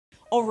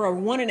Over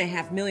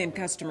 1.5 million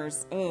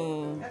customers.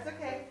 Oh. That's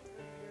okay.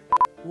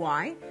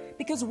 Why?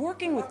 Because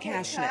working with Okay,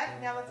 CashNet. cut.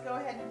 Now let's go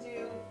ahead and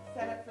do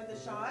setup for the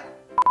shot.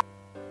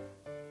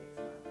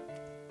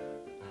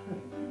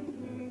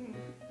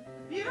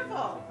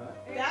 Beautiful.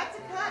 That's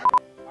a cut.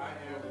 I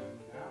am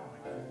now.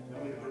 And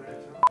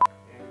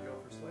go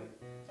for slate.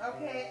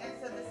 Okay, and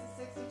so this is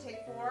 60 take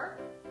 4.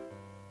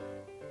 What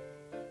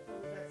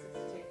was that? 60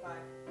 take 5.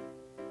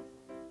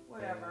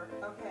 Whatever.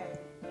 Okay.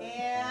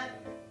 And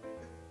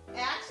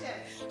action.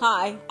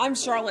 Hi, I'm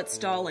Charlotte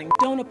Stalling.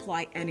 Don't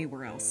apply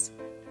anywhere else.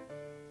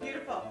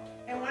 Beautiful.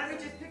 And why don't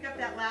we just pick up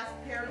that last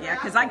paragraph? Yeah,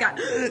 because I got...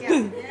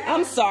 Yeah.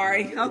 I'm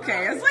sorry.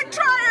 Okay, I was like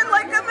trying,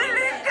 like, I'm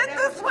gonna get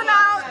this one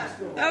out.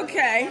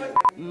 Okay.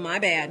 My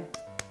bad.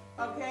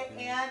 Okay,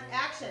 and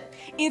action.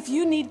 If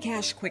you need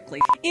cash quickly,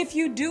 if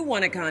you do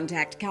want to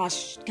contact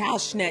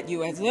CashNet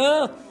US,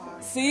 oh,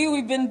 see,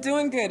 we've been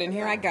doing good, and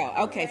here I go.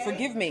 Okay,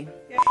 forgive me.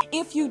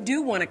 If you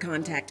do want to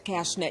contact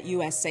CashNet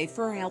USA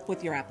for help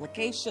with your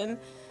application,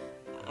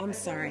 I'm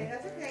sorry.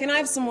 okay. Can I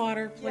have some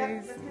water, please? Yeah,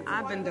 let's get some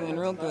I've been water. doing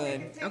real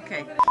good.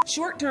 Okay.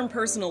 Short-term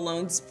personal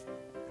loans,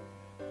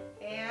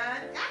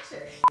 And action.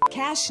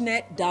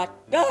 CashNet.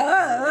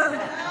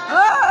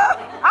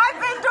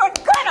 I've been doing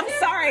good, I'm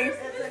sorry.